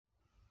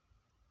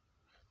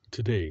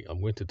Today, I'm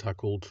going to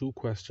tackle two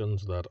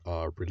questions that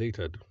are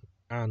related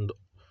and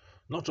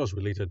not just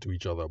related to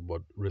each other,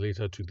 but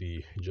related to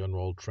the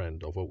general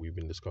trend of what we've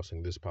been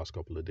discussing this past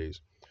couple of days.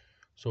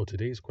 So,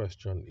 today's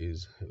question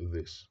is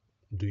this: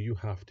 do you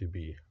have to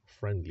be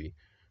friendly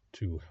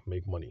to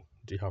make money?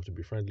 Do you have to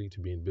be friendly to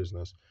be in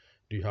business?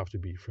 Do you have to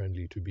be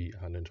friendly to be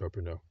an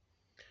entrepreneur?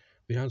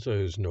 The answer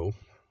is no,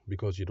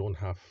 because you don't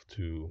have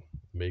to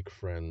make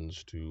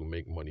friends to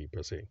make money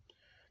per se.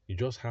 You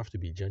just have to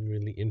be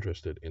genuinely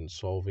interested in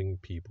solving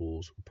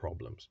people's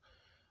problems.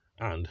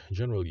 And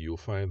generally, you'll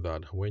find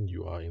that when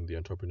you are in the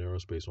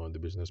entrepreneurial space or in the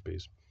business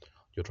space,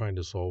 you're trying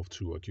to solve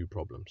two acute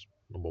problems.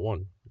 Number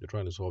one, you're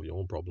trying to solve your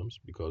own problems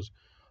because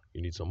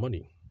you need some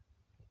money.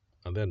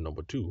 And then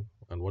number two,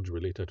 and what's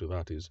related to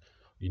that is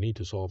you need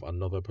to solve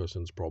another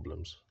person's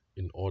problems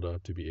in order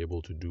to be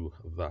able to do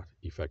that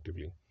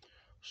effectively.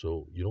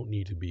 So you don't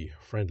need to be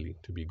friendly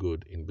to be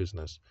good in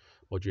business,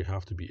 but you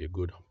have to be a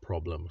good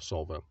problem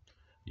solver.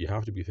 You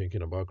have to be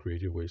thinking about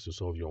creative ways to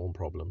solve your own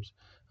problems.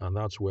 And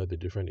that's where the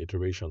different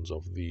iterations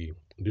of the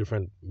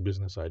different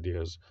business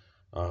ideas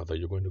that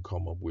you're going to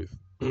come up with,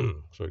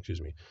 so excuse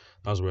me,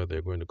 that's where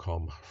they're going to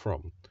come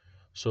from.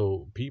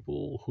 So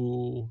people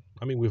who,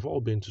 I mean, we've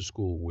all been to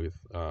school with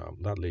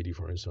that lady,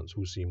 for instance,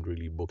 who seemed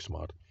really book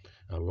smart,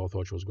 and we all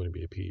thought she was going to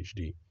be a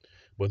PhD.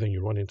 But then you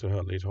run into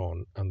her later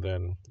on, and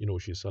then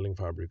she's selling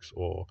fabrics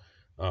or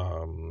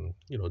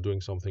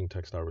doing something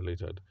textile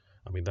related.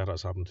 I mean, that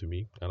has happened to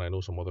me, and I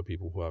know some other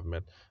people who have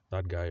met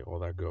that guy or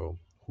that girl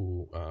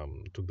who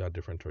took that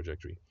different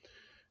trajectory.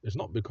 It's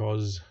not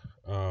because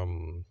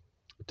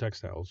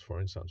textiles,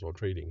 for instance, or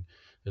trading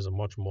is a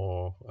much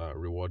more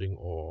rewarding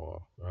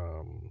or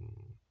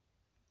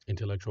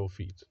intellectual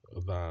feat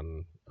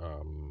than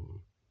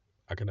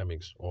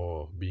academics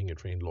or being a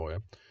trained lawyer.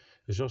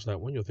 It's just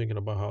that when you're thinking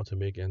about how to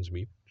make ends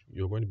meet,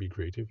 you're going to be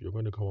creative. You're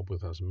going to come up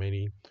with as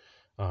many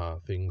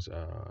things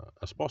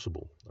as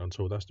possible. And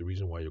so that's the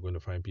reason why you're going to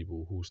find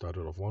people who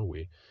started off one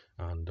way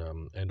and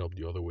end up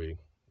the other way.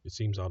 It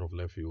seems out of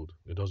left field.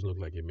 It doesn't look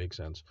like it makes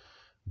sense.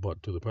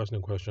 But to the person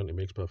in question, it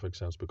makes perfect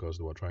sense because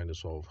they were trying to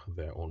solve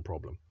their own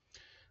problem.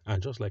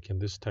 And just like in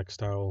this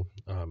textile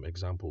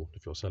example,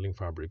 if you're selling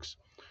fabrics,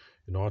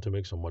 in order to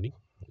make some money,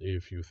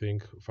 if you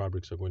think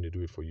fabrics are going to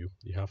do it for you,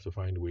 you have to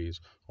find ways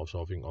of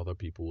solving other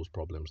people's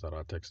problems that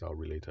are textile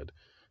related,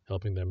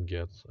 helping them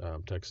get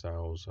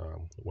textiles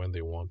when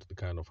they want the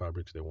kind of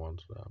fabrics they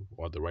want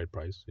or at the right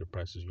price. Your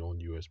price is your own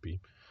USP.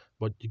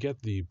 But you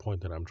get the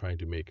point that I'm trying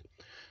to make,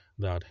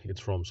 that it's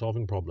from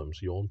solving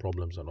problems, your own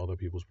problems and other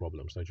people's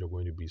problems, that you're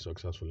going to be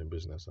successful in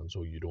business. And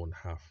so you don't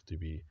have to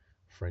be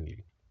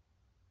friendly.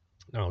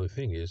 Now, the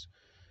thing is,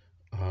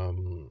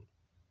 um,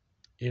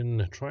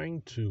 in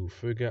trying to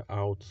figure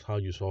out how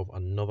you solve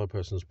another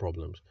person's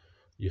problems,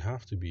 you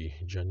have to be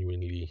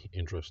genuinely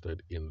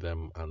interested in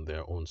them and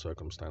their own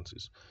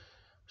circumstances.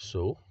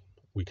 So,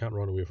 we can't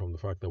run away from the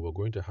fact that we're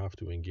going to have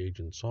to engage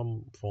in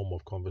some form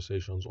of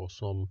conversations or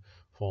some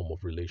form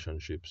of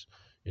relationships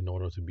in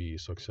order to be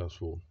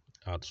successful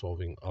at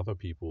solving other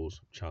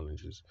people's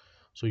challenges.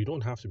 So, you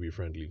don't have to be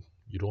friendly,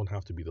 you don't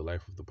have to be the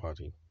life of the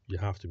party, you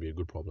have to be a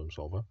good problem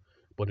solver.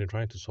 But in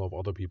trying to solve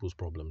other people's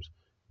problems,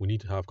 we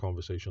need to have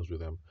conversations with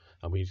them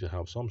and we need to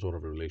have some sort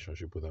of a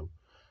relationship with them.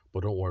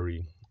 But don't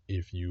worry,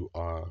 if you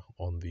are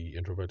on the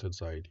introverted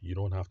side, you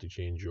don't have to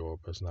change your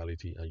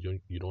personality and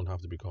you don't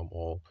have to become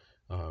all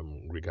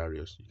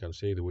gregarious. You can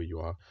stay the way you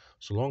are,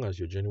 so long as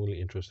you're genuinely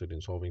interested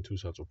in solving two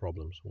sets of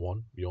problems.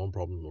 One, your own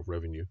problem of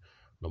revenue.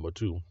 Number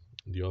two,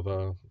 the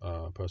other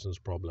person's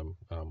problem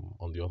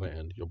on the other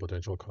end, your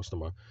potential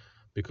customer,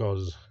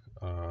 because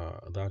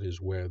that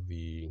is where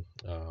the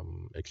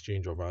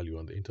exchange of value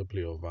and the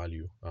interplay of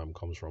value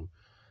comes from.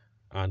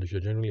 And if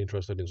you're genuinely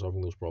interested in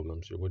solving those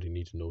problems, you're going to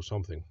need to know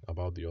something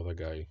about the other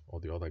guy or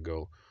the other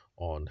girl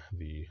on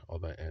the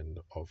other end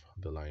of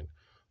the line.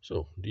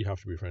 So, do you have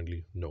to be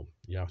friendly? No.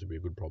 You have to be a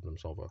good problem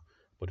solver.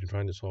 But in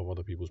trying to solve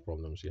other people's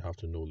problems, you have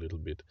to know a little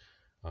bit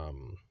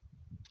um,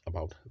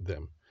 about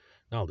them.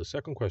 Now, the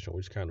second question,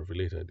 which is kind of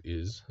related,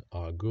 is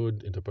are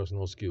good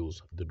interpersonal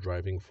skills the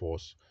driving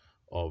force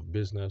of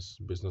business,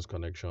 business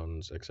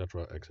connections,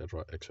 etc.,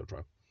 etc.,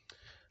 etc.?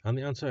 And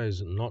the answer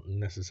is not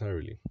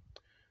necessarily.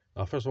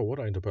 First of all, what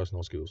are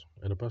interpersonal skills?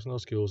 Interpersonal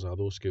skills are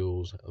those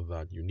skills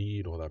that you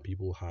need or that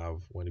people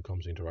have when it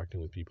comes to interacting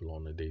with people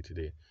on a day to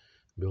day,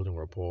 building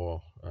rapport,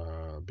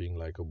 being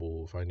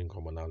likable, finding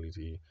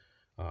commonality,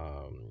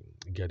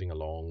 getting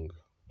along.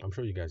 I'm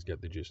sure you guys get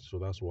the gist. So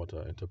that's what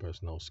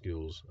interpersonal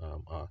skills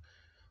are.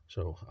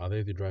 So, are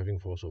they the driving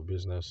force of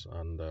business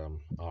and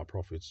our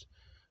profits?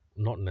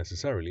 Not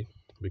necessarily,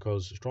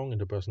 because strong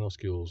interpersonal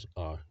skills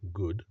are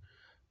good,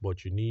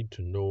 but you need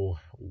to know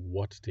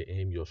what to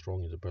aim your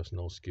strong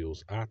interpersonal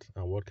skills at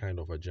and what kind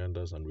of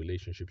agendas and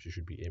relationships you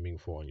should be aiming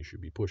for and you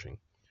should be pushing.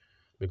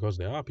 Because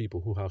there are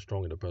people who have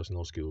strong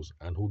interpersonal skills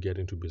and who get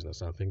into business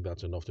and think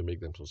that's enough to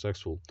make them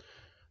successful.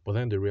 But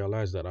then they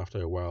realize that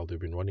after a while they've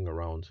been running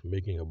around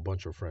making a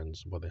bunch of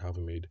friends, but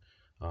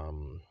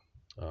um,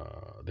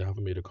 they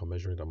haven't made a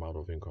commensurate amount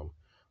of income.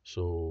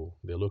 So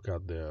they look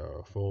at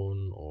their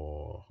phone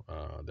or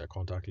their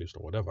contact list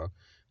or whatever,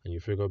 and you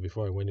figure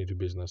before I went into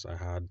business, I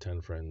had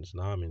 10 friends.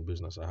 Now I'm in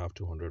business, I have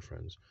 200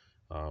 friends.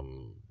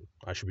 Um,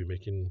 I should be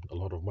making a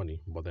lot of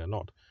money, but they're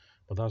not.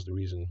 But that's the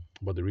reason.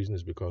 But the reason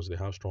is because they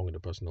have strong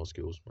interpersonal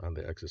skills and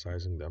they're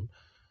exercising them,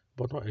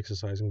 but not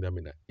exercising them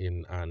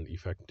in an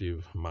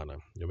effective manner.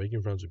 You're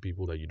making friends with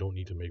people that you don't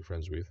need to make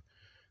friends with,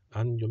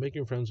 and you're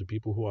making friends with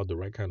people who are the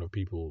right kind of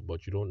people,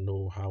 but you don't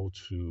know how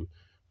to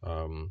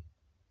um,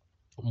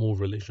 move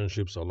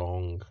relationships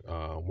along,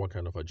 what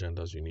kind of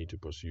agendas you need to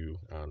pursue,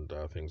 and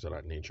things of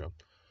that nature.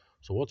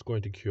 So, what's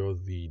going to cure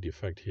the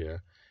defect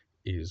here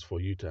is for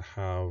you to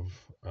have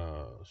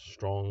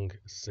strong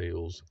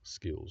sales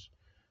skills.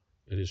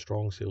 It is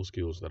strong sales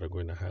skills that are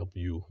going to help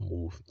you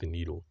move the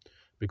needle.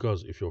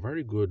 Because if you're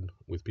very good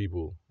with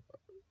people,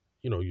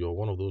 you're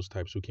one of those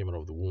types who came out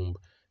of the womb,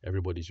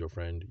 everybody's your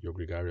friend, you're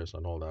gregarious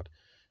and all that.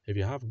 If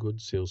you have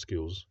good sales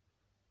skills,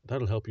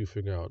 that'll help you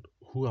figure out,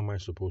 who am I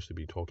supposed to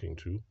be talking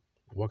to?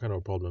 What kind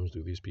of problems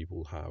do these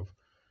people have?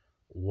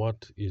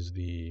 What is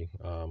the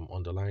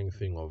underlying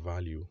thing of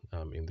value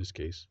in this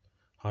case?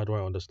 How do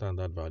I understand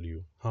that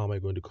value? How am I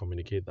going to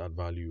communicate that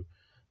value?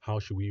 How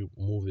should we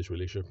move this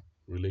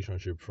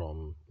relationship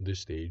from this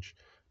stage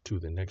to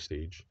the next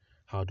stage?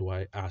 How do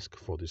I ask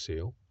for the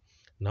sale?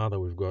 Now that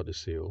we've got the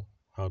sale,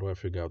 how do I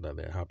figure out that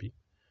they're happy?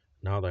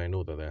 Now that I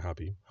know that they're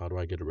happy, how do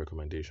I get a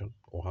recommendation?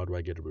 Or how do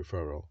I get a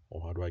referral?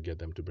 Or how do I get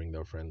them to bring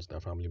their friends, their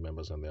family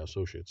members, and their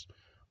associates?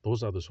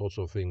 Those are the sorts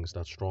of things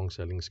that strong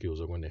selling skills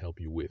are going to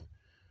help you with.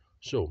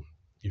 So,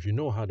 if you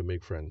know how to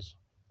make friends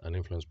and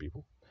influence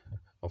people,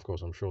 of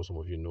course, I'm sure some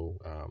of you know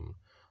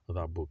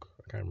that book.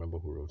 I can't remember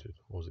who wrote it.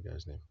 What was the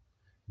guy's name?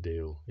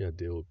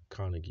 Dale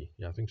Carnegie.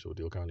 Yeah, I think so,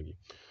 Dale Carnegie.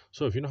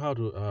 So, if you know how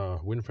to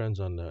win friends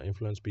and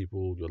influence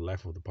people, your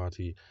life of the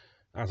party,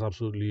 that's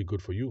absolutely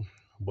good for you.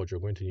 But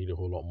you're going to need a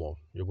whole lot more.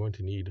 You're going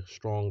to need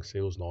strong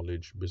sales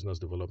knowledge, business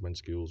development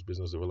skills,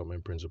 business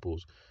development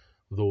principles,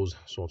 those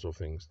sorts of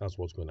things. That's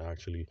what's going to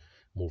actually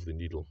move the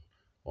needle.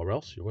 Or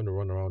else you're going to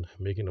run around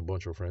making a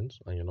bunch of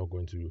friends and you're not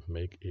going to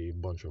make a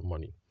bunch of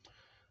money.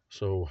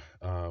 So,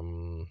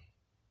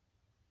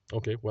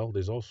 okay, well,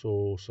 there's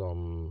also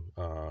some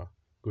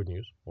good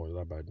news, or is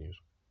that bad news?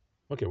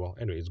 Okay, well,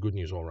 anyway, it's good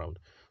news all around.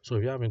 So,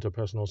 if you have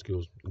interpersonal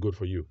skills, good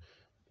for you.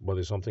 But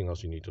there's something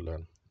else you need to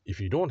learn. If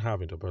you don't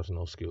have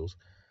interpersonal skills,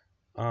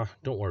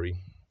 don't worry.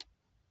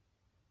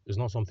 It's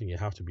not something you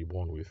have to be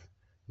born with.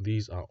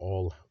 These are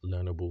all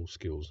learnable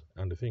skills.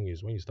 And the thing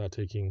is, when you start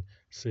taking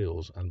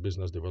sales and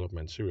business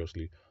development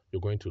seriously,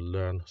 you're going to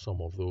learn some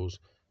of those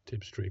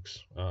tips,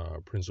 tricks,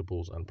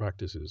 principles, and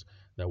practices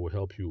that will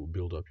help you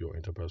build up your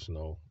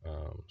interpersonal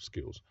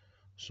skills.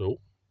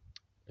 So,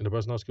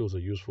 interpersonal skills are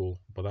useful,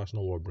 but that's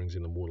not what brings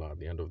in the moolah at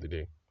the end of the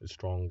day. It's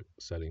strong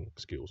selling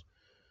skills.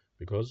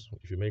 Because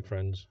if you make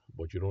friends,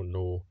 but you don't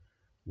know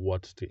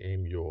what to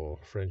aim your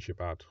friendship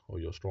at, or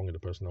your strong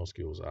interpersonal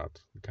skills at,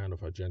 the kind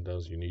of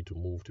agendas you need to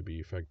move to be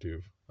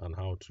effective, and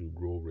how to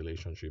grow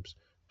relationships,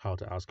 how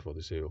to ask for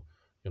the sale,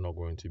 you're not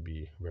going to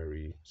be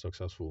very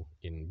successful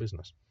in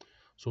business.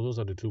 So, those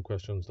are the two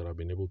questions that I've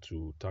been able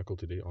to tackle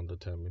today under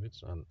 10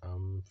 minutes, and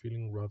I'm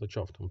feeling rather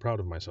chuffed. I'm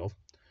proud of myself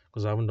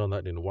because I haven't done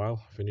that in a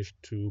while. Finished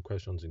two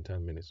questions in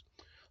 10 minutes.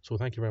 So,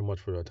 thank you very much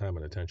for your time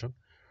and attention.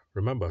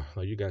 Remember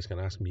that you guys can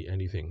ask me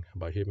anything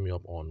by hitting me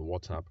up on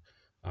WhatsApp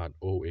at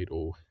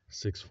 080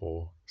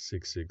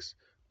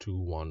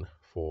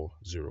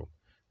 2140.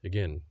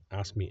 Again,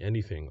 ask me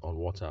anything on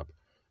WhatsApp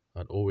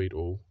at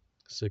 080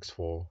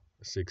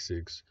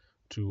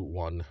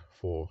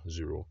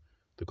 2140.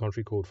 The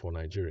country code for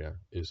Nigeria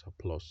is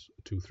plus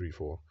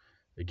 234.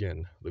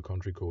 Again, the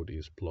country code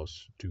is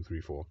plus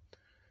 234.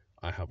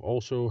 I have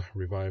also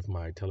revived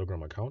my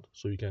Telegram account,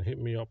 so you can hit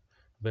me up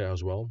there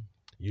as well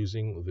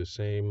using the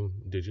same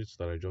digits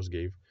that I just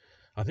gave.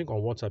 I think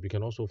on WhatsApp you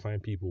can also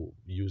find people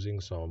using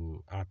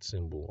some @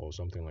 symbol or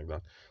something like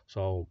that.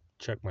 So I'll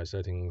check my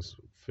settings,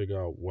 figure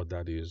out what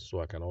that is,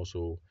 so I can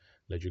also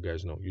let you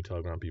guys know, you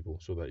Telegram people,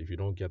 so that if you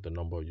don't get the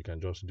number, you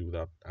can just do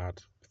that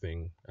 @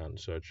 thing and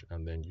search,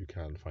 and then you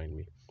can find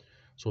me.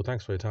 So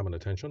thanks for your time and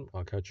attention.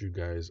 I'll catch you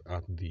guys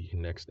at the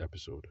next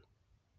episode.